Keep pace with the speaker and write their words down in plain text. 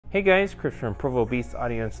Hey guys, Chris from Provo Beast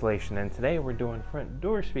Audio Installation, and today we're doing front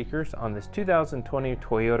door speakers on this 2020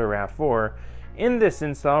 Toyota RAV4. In this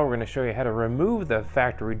install, we're going to show you how to remove the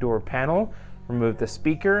factory door panel, remove the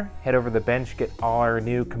speaker, head over the bench, get all our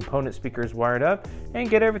new component speakers wired up, and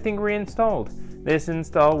get everything reinstalled. This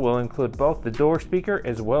install will include both the door speaker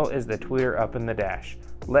as well as the tweeter up in the dash.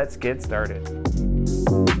 Let's get started.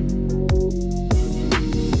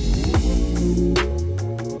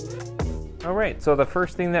 Alright, so the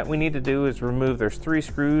first thing that we need to do is remove, there's 3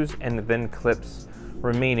 screws and then clips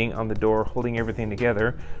remaining on the door holding everything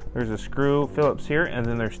together. There's a screw Phillips here, and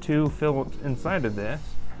then there's 2 Phillips inside of this.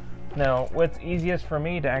 Now what's easiest for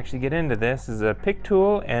me to actually get into this is a pick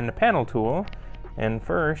tool and a panel tool. And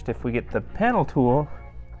first, if we get the panel tool,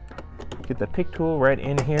 get the pick tool right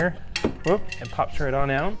in here, whoop, it pops right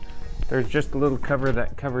on out. There's just a little cover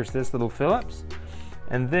that covers this little Phillips.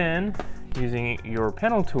 And then using your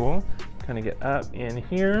panel tool, kind of get up in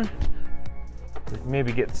here,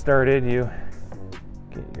 maybe get started, you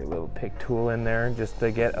get your little pick tool in there just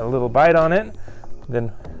to get a little bite on it.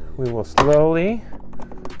 Then we will slowly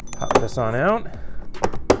pop this on out.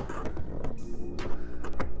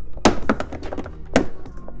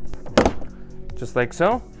 Just like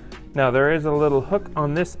so. Now there is a little hook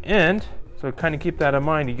on this end, so kind of keep that in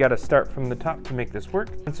mind. You got to start from the top to make this work.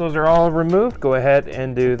 Once those are all removed, go ahead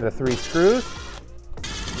and do the 3 screws.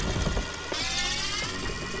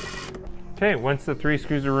 Okay, once the 3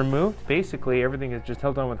 screws are removed, basically everything is just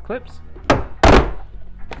held on with clips.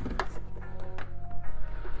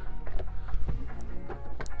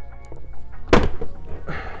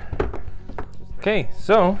 Okay,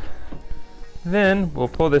 so then we'll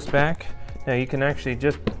pull this back. Now you can actually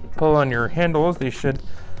just pull on your handles. They should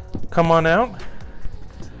come on out.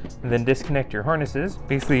 And then disconnect your harnesses.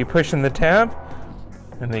 Basically you push in the tab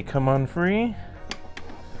and they come on free.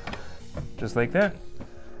 Just like that.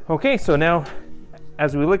 Okay, so now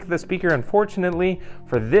as we look at the speaker, unfortunately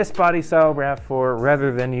for this body style RAV4,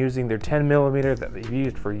 rather than using their 10mm that they've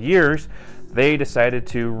used for years, they decided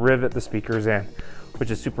to rivet the speakers in,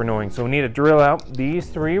 which is super annoying. So we need to drill out these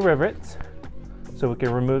 3 rivets so we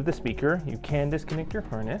can remove the speaker. You can disconnect your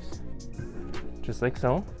harness, just like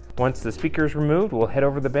so. Once the speaker is removed, we'll head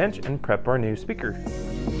over the bench and prep our new speaker.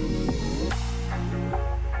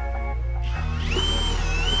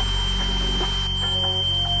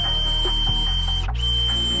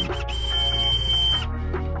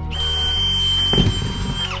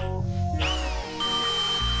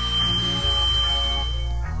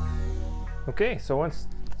 Okay, so once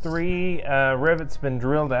 3 rivets been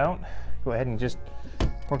drilled out, go ahead and just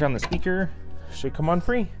work on the speaker. Should come on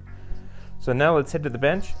free. So now let's head to the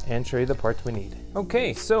bench and show you the parts we need.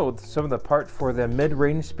 Okay, so some of the parts for the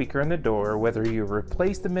mid-range speaker on the door, whether you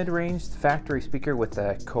replace the mid-range factory speaker with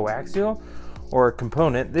a coaxial or a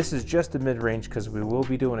component, this is just a mid-range because we will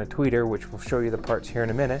be doing a tweeter, which we'll show you the parts here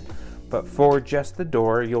in a minute. But for just the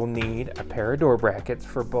door, you'll need a pair of door brackets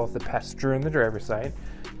for both the passenger and the driver's side.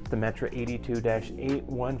 The Metra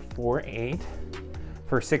 82-8148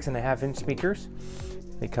 for 6.5-inch speakers.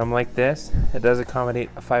 They come like this. It does accommodate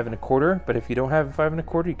a 5 1/4, but if you don't have a 5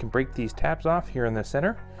 1/4, you can break these tabs off here in the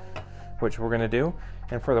center, which we're gonna do.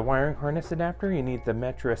 And for the wiring harness adapter, you need the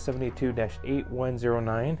Metra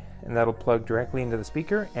 72-8109, and that'll plug directly into the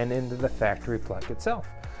speaker and into the factory plug itself.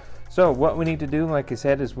 So what we need to do, like I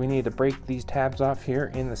said, is we need to break these tabs off here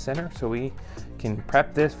in the center so we can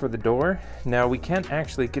prep this for the door. Now we can't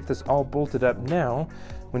actually get this all bolted up now.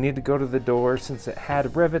 We need to go to the door, since it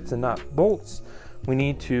had rivets and not bolts, we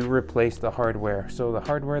need to replace the hardware. So the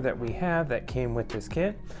hardware that we have that came with this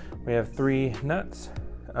kit, we have 3 nuts,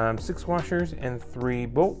 6 washers, and 3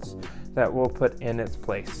 bolts that we'll put in its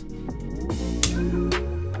place.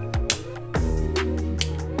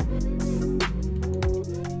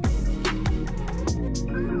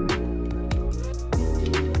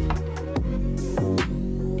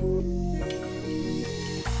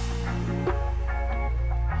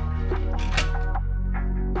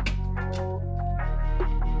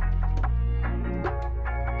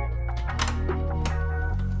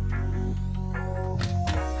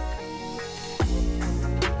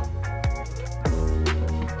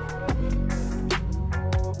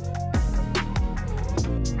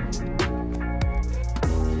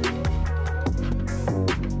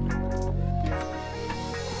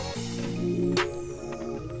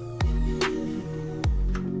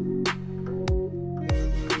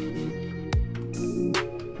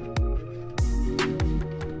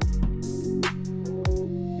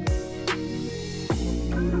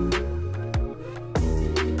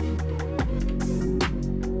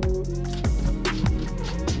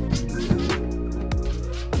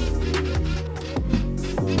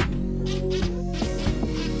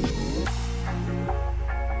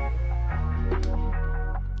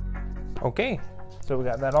 Okay, so we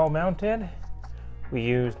got that all mounted. We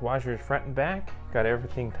used washers front and back, got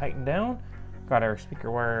everything tightened down, got our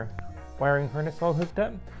speaker wiring harness all hooked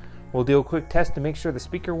up. We'll do a quick test to make sure the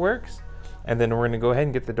speaker works, and then we're going to go ahead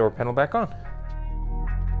and get the door panel back on.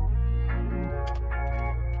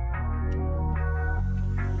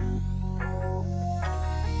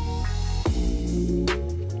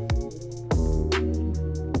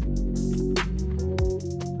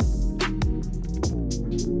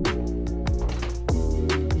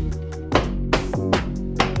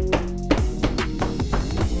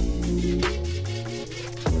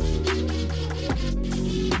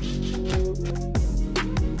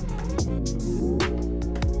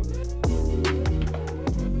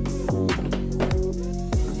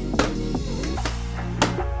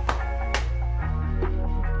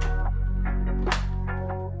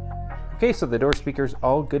 Okay, so the door speaker's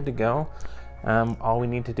all good to go. All we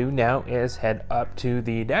need to do now is head up to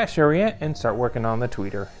the dash area and start working on the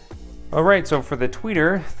tweeter. All right, so for the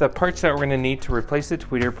tweeter, the parts that we're gonna need to replace the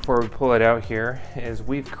tweeter before we pull it out here is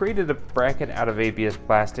we've created a bracket out of ABS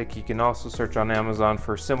plastic. You can also search on Amazon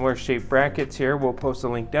for similar shaped brackets here. We'll post a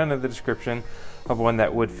link down in the description of one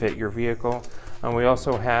that would fit your vehicle. We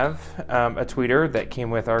also have a tweeter that came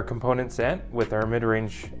with our component set with our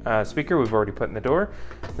mid-range speaker we've already put in the door,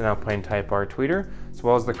 the Alpine Type R tweeter, as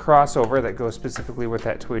well as the crossover that goes specifically with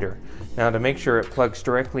that tweeter. Now, to make sure it plugs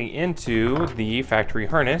directly into the factory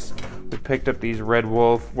harness, we picked up these Red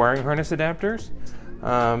Wolf wiring harness adapters.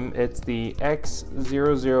 It's the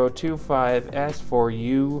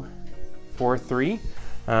X0025S4U43.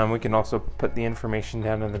 We can also put the information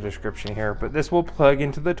down in the description here, but this will plug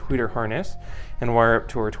into the tweeter harness and wire up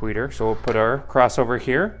to our tweeter. So we'll put our crossover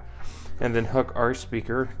here and then hook our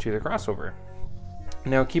speaker to the crossover.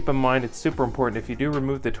 Now keep in mind, it's super important, if you do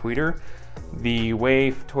remove the tweeter, the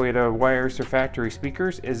way Toyota wires their factory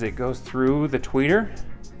speakers is it goes through the tweeter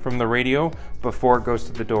from the radio before it goes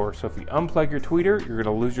to the door. So if you unplug your tweeter, you're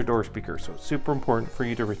gonna lose your door speaker. So it's super important for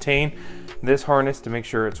you to retain this harness to make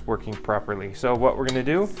sure it's working properly. So what we're gonna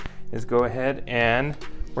do is go ahead and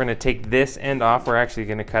we're gonna take this end off. We're actually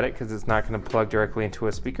gonna cut it because it's not gonna plug directly into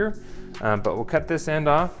a speaker, but we'll cut this end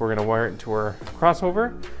off. We're gonna wire it into our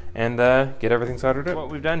crossover and get everything soldered up. What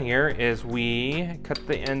we've done here is we cut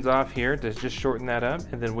the ends off here to just shorten that up,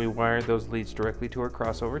 and then we wired those leads directly to our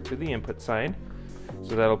crossover to the input side.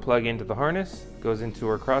 So that'll plug into the harness, goes into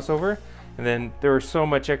our crossover, and then there was so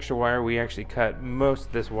much extra wire, we actually cut most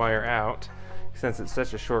of this wire out since it's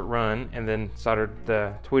such a short run, and then soldered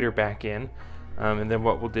the tweeter back in. And then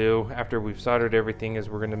what we'll do after we've soldered everything is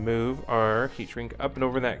we're going to move our heat shrink up and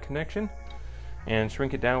over that connection and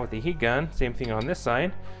shrink it down with the heat gun. Same thing on this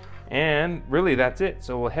side. And really that's it.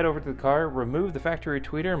 So we'll head over to the car, remove the factory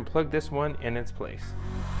tweeter, and plug this one in its place.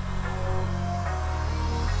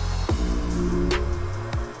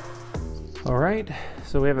 All right,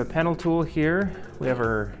 so we have a panel tool here. We have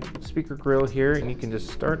our speaker grill here, and you can just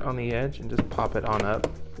start on the edge and just pop it on up.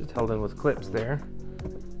 Just held in with clips there.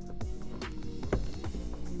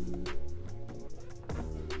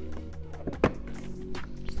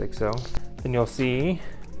 Just like so. Then you'll see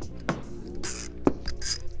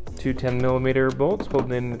two 10mm bolts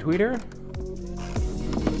holding in the tweeter.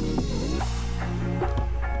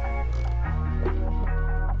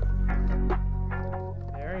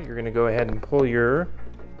 You're going to go ahead and pull your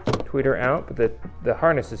tweeter out, but the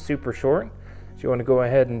harness is super short, so you want to go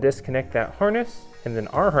ahead and disconnect that harness, and then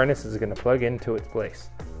our harness is going to plug into its place.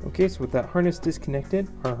 Okay, so with that harness disconnected,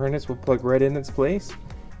 our harness will plug right in its place.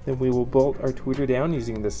 Then we will bolt our tweeter down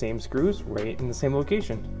using the same screws right in the same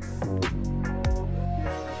location.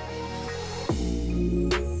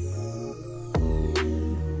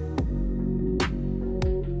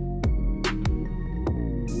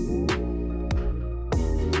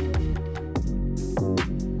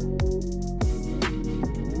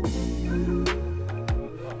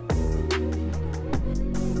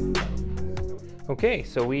 Okay,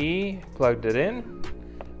 so we plugged it in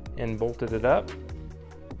and bolted it up.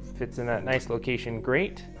 Fits in that nice location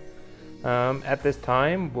great. At this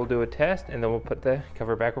time, we'll do a test and then we'll put the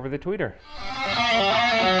cover back over the tweeter.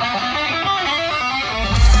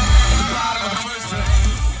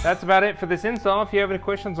 That's about it for this install. If you have any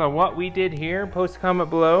questions on what we did here, post a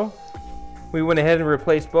comment below. We went ahead and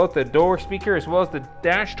replaced both the door speaker as well as the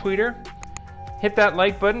dash tweeter. Hit that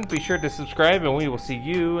like button, be sure to subscribe, and we will see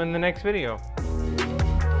you in the next video.